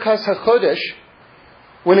to Birkas HaChodesh,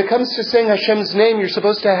 when it comes to saying Hashem's name, you're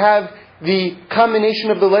supposed to have the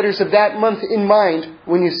combination of the letters of that month in mind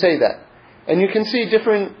when you say that. And you can see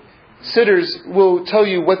different sitters will tell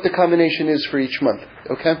you what the combination is for each month.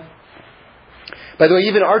 Okay? By the way,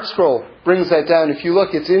 even Art Scroll brings that down. If you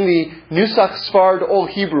look, it's in the Nusach Sfard All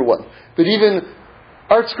Hebrew one. But even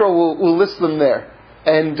Art Scroll will list them there.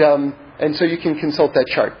 And so you can consult that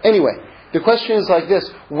chart. Anyway, the question is like this.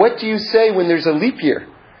 What do you say when there's a leap year?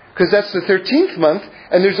 Because that's the 13th month,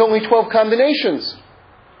 and there's only 12 combinations.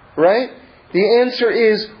 Right? The answer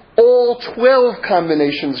is all 12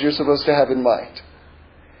 combinations you're supposed to have in mind.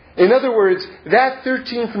 In other words, that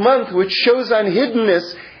 13th month, which shows on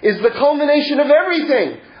hiddenness, is the culmination of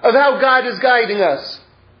everything, of how God is guiding us.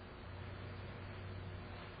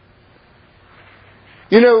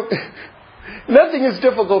 You know, nothing is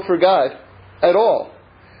difficult for God at all.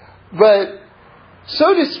 But,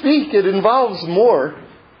 so to speak, it involves more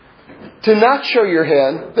to not show your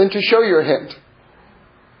hand than to show your hand.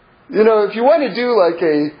 You know, if you want to do like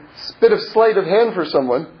a bit of sleight of hand for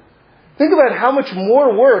someone, think about how much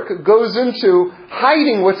more work goes into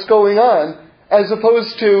hiding what's going on as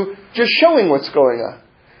opposed to just showing what's going on.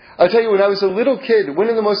 I'll tell you, when I was a little kid, one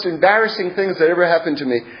of the most embarrassing things that ever happened to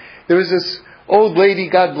me, there was this old lady,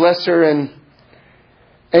 God bless her, and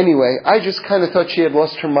anyway, I just kind of thought she had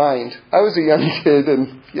lost her mind. I was a young kid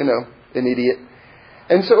and, you know, an idiot.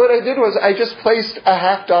 And so what I did was I just placed a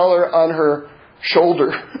 $50 on her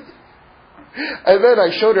shoulder. And then I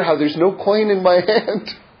showed her how there's no coin in my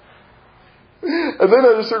hand. And then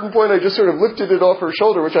at a certain point I just sort of lifted it off her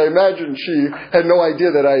shoulder, which I imagined she had no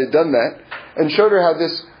idea that I had done that, and showed her how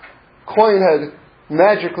this coin had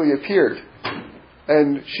magically appeared.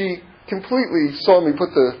 And she completely saw me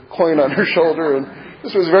put the coin on her shoulder, and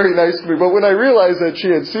this was very nice to me. But when I realized that she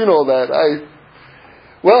had seen all that, I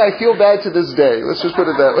feel bad to this day. Let's just put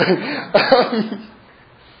it that way.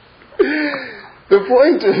 The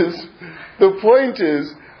point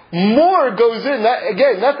is, more goes in.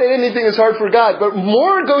 Not that anything is hard for God, but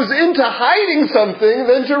more goes into hiding something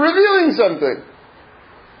than to revealing something.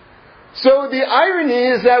 So the irony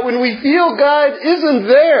is that when we feel God isn't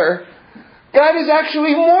there, God is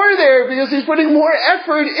actually more there because He's putting more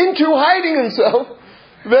effort into hiding Himself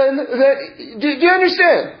than that. Do you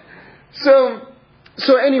understand?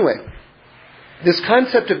 So anyway, this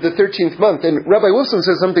concept of the 13th month, and Rabbi Wilson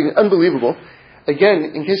says something unbelievable.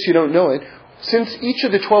 Again, in case you don't know it, since each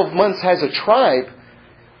of the 12 months has a tribe,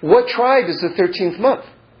 what tribe is the 13th month?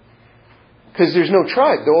 Because there's no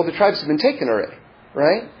tribe. All the tribes have been taken already,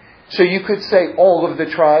 right? So you could say all of the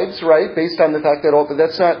tribes, right, based on the fact that but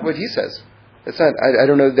that's not what he says. That's not, I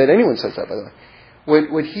don't know that anyone says that, by the way.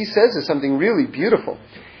 What he says is something really beautiful.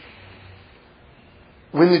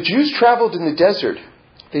 When the Jews traveled in the desert,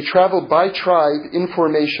 they traveled by tribe in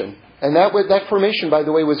formation. And that formation, by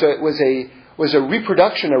the way, was a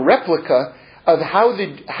reproduction, a replica of how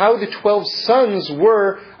the 12 sons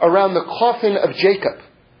were around the coffin of Jacob.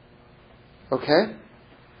 Okay?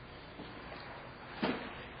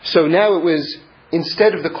 So now it was,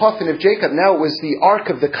 instead of the coffin of Jacob, now it was the Ark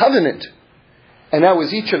of the Covenant. And that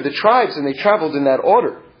was each of the tribes, and they traveled in that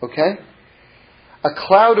order. Okay? A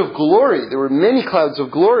cloud of glory. There were many clouds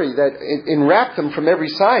of glory that enwrapped them from every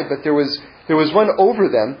side, but there was one over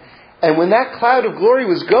them. And when that cloud of glory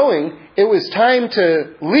was going, it was time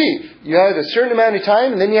to leave. You had a certain amount of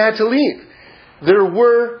time, and then you had to leave. There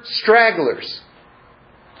were stragglers.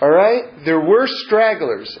 All right? There were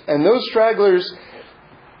stragglers. And those stragglers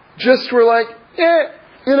just were like,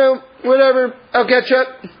 whatever, I'll catch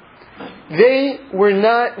up. They were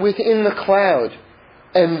not within the cloud.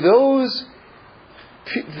 And those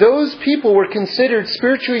people were considered,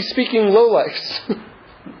 spiritually speaking, lowlifes.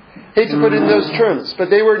 Hate to put it in those terms, but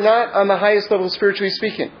they were not on the highest level spiritually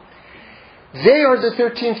speaking. They are the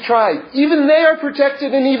 13th tribe. Even they are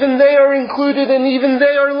protected, and even they are included, and even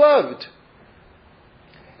they are loved.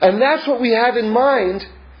 And that's what we have in mind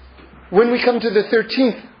when we come to the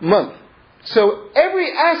 13th month. So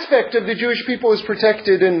every aspect of the Jewish people is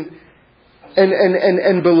protected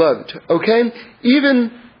and beloved. Okay?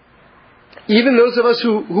 Even those of us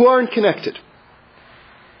who aren't connected.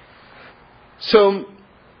 So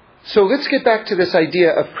let's get back to this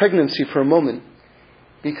idea of pregnancy for a moment.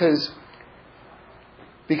 Because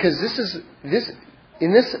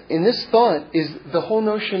in this thought is the whole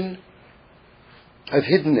notion of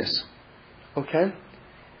hiddenness. Okay?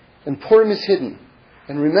 And Purim is hidden.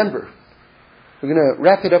 And remember, we're going to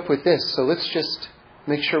wrap it up with this. So let's just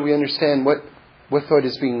make sure we understand what thought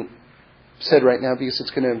is being said right now, because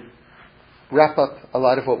it's going to wrap up a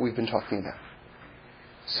lot of what we've been talking about.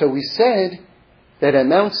 So we said that at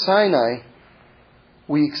Mount Sinai,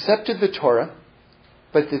 we accepted the Torah,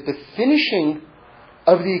 but that the finishing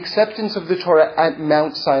of the acceptance of the Torah at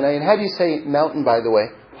Mount Sinai, and how do you say mountain, by the way?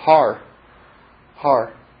 Har.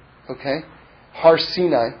 Okay? Har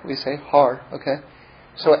Sinai, we say Har. Okay?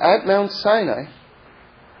 So at Mount Sinai,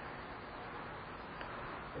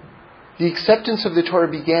 the acceptance of the Torah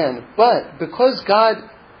began. But because God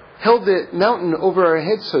held the mountain over our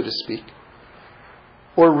heads, so to speak,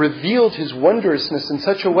 or revealed His wondrousness in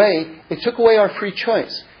such a way, it took away our free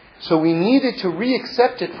choice. So we needed to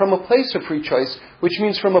re-accept it from a place of free choice, which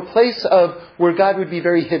means from a place of where God would be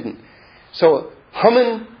very hidden. So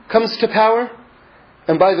Haman comes to power.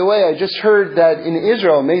 And by the way, I just heard that in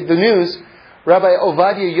Israel, made the news, Rabbi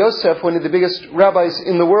Ovadia Yosef, one of the biggest rabbis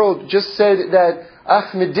in the world, just said that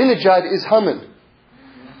Ahmadinejad is Haman.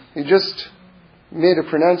 He just made a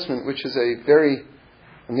pronouncement, which is a very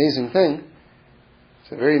amazing thing.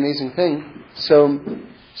 It's a very amazing thing. So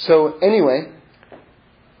anyway,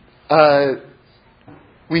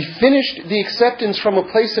 we finished the acceptance from a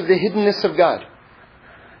place of the hiddenness of God.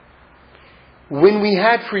 When we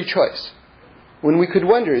had free choice. When we could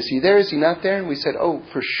wonder, is He there, is He not there? And we said, oh,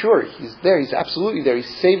 for sure, He's there, He's absolutely there. He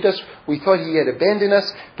saved us. We thought He had abandoned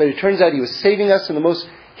us, but it turns out He was saving us in the most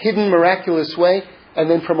hidden, miraculous way. And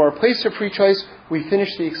then from our place of free choice, we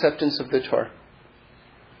finished the acceptance of the Torah.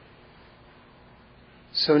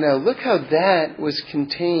 So now look how that was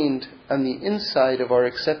contained on the inside of our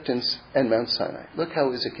acceptance at Mount Sinai. Look how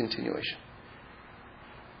it was a continuation.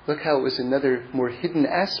 Look how it was another more hidden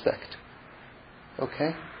aspect.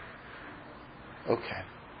 Okay? Okay.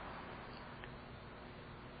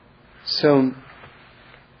 So,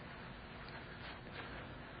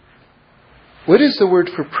 what is the word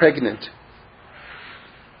for pregnant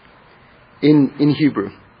in Hebrew?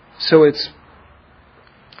 So it's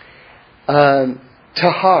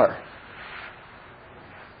tahar.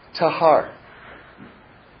 Tahar.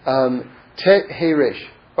 Tet heresh,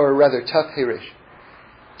 or rather taf heresh.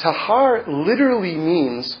 Tahar literally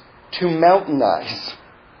means to mountainize.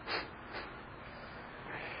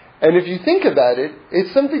 And if you think about it,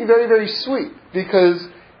 it's something very, very sweet. Because,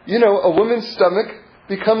 a woman's stomach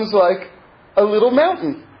becomes like a little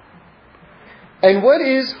mountain. And what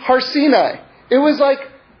is Har Sinai? It was like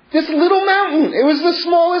this little mountain. It was the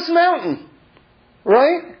smallest mountain.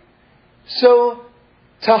 Right? So,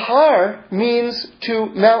 tahar means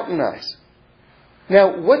to mountainize.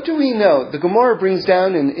 Now, what do we know? The Gemara brings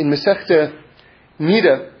down in Masechta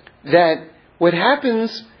Nida that what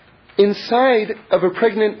happens inside of a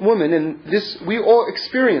pregnant woman, and this, we all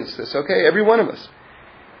experience this, okay? Every one of us.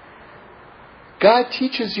 God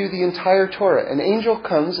teaches you the entire Torah. An angel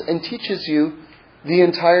comes and teaches you the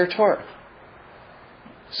entire Torah.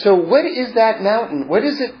 So what is that mountain? What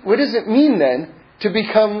does it mean then to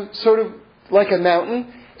become sort of like a mountain?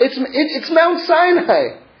 It's Mount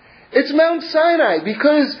Sinai. It's Mount Sinai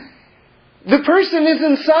because the person is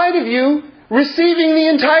inside of you receiving the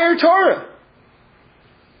entire Torah.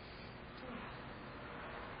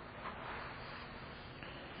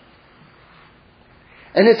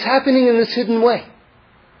 And it's happening in this hidden way.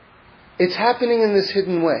 It's happening in this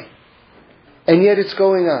hidden way. And yet it's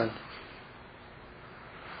going on.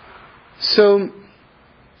 So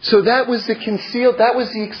that was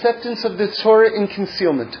the acceptance of the Torah in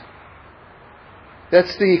concealment.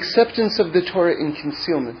 That's the acceptance of the Torah in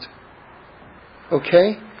concealment.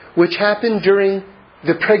 Okay? Which happened during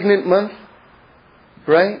the pregnant month.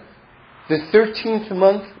 Right? The 13th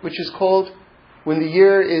month, which is called, when the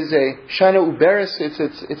year is a Shana Uberis,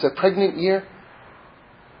 it's a pregnant year.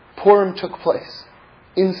 Purim took place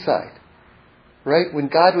inside. Right? When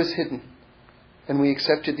God was hidden and we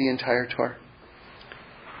accepted the entire Torah.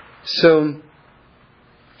 So,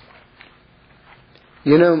 I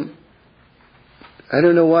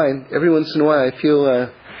don't know why. Every once in a while I feel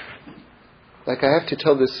like I have to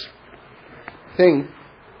tell this thing.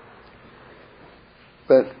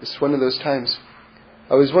 But it's one of those times.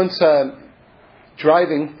 I was once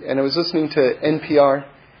driving and I was listening to NPR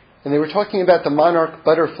and they were talking about the monarch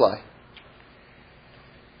butterfly.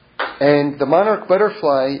 And the monarch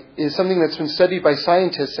butterfly is something that's been studied by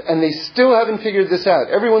scientists and they still haven't figured this out.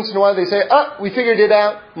 Every once in a while they say, we figured it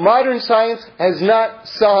out. Modern science has not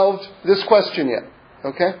solved this question yet.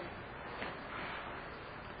 Okay?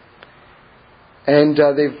 And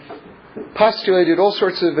they've postulated all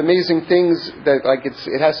sorts of amazing things that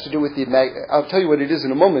it has to do with I'll tell you what it is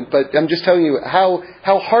in a moment, but I'm just telling you how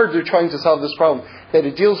hard they're trying to solve this problem. That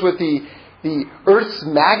it deals with the Earth's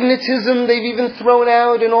magnetism they've even thrown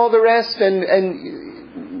out and all the rest,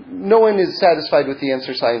 and no one is satisfied with the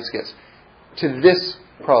answer science gives to this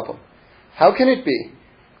problem. How can it be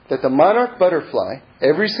that the monarch butterfly,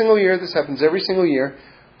 every single year, this happens every single year,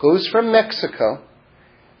 goes from Mexico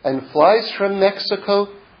and flies from Mexico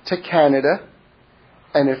to Canada,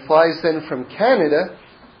 and it flies then from Canada,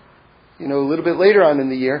 a little bit later on in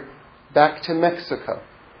the year, back to Mexico.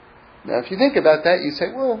 Now, if you think about that, you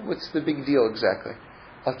say, well, what's the big deal exactly?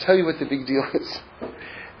 I'll tell you what the big deal is.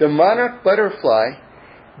 The monarch butterfly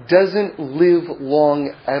doesn't live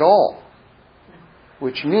long at all,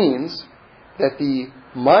 which means that the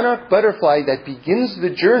monarch butterfly that begins the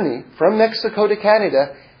journey from Mexico to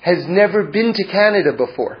Canada has never been to Canada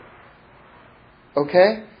before.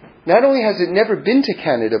 Okay? Not only has it never been to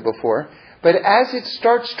Canada before, but as it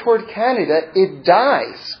starts toward Canada, it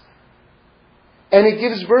dies. And it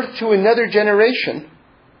gives birth to another generation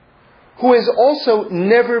who has also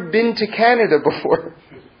never been to Canada before.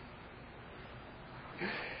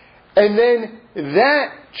 And then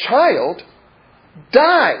that child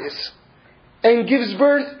dies and gives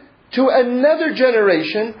birth to another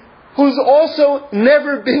generation who's also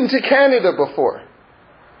never been to Canada before.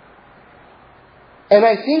 And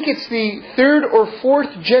I think it's the third or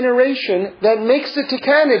fourth generation that makes it to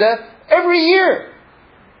Canada every year.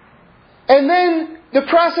 And then the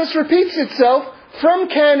process repeats itself from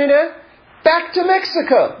Canada back to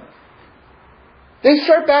Mexico. They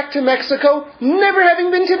start back to Mexico, never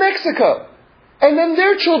having been to Mexico. And then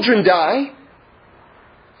their children die,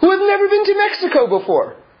 who have never been to Mexico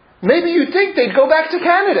before. Maybe you'd think they'd go back to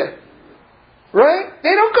Canada. Right?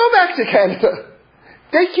 They don't go back to Canada.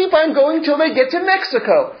 They keep on going till they get to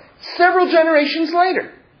Mexico, several generations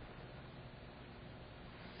later.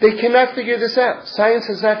 They cannot figure this out. Science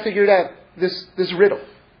has not figured out this riddle.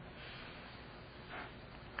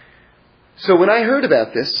 So when I heard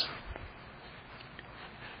about this,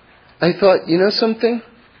 I thought, you know something?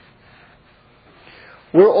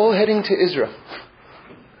 We're all heading to Israel.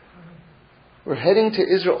 We're heading to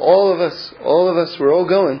Israel, all of us, we're all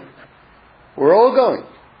going. We're all going.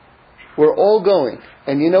 We're all going.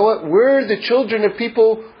 And you know what? We're the children of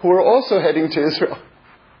people who are also heading to Israel.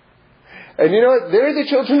 And you know what? They're the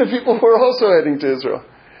children of people who are also heading to Israel.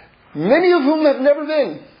 Many of whom have never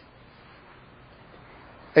been.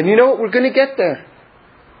 And you know what? We're going to get there.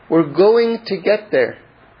 We're going to get there.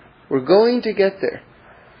 We're going to get there.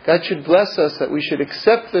 God should bless us that we should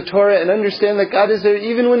accept the Torah and understand that God is there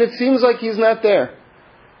even when it seems like He's not there.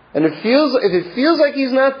 And if it feels like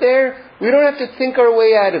He's not there, we don't have to think our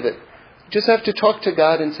way out of it. We just have to talk to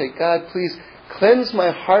God and say, God, please cleanse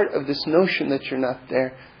my heart of this notion that you're not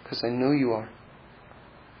there, because I know you are.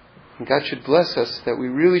 And God should bless us that we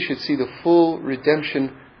really should see the full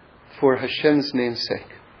redemption for Hashem's name's sake.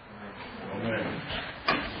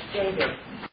 Amen.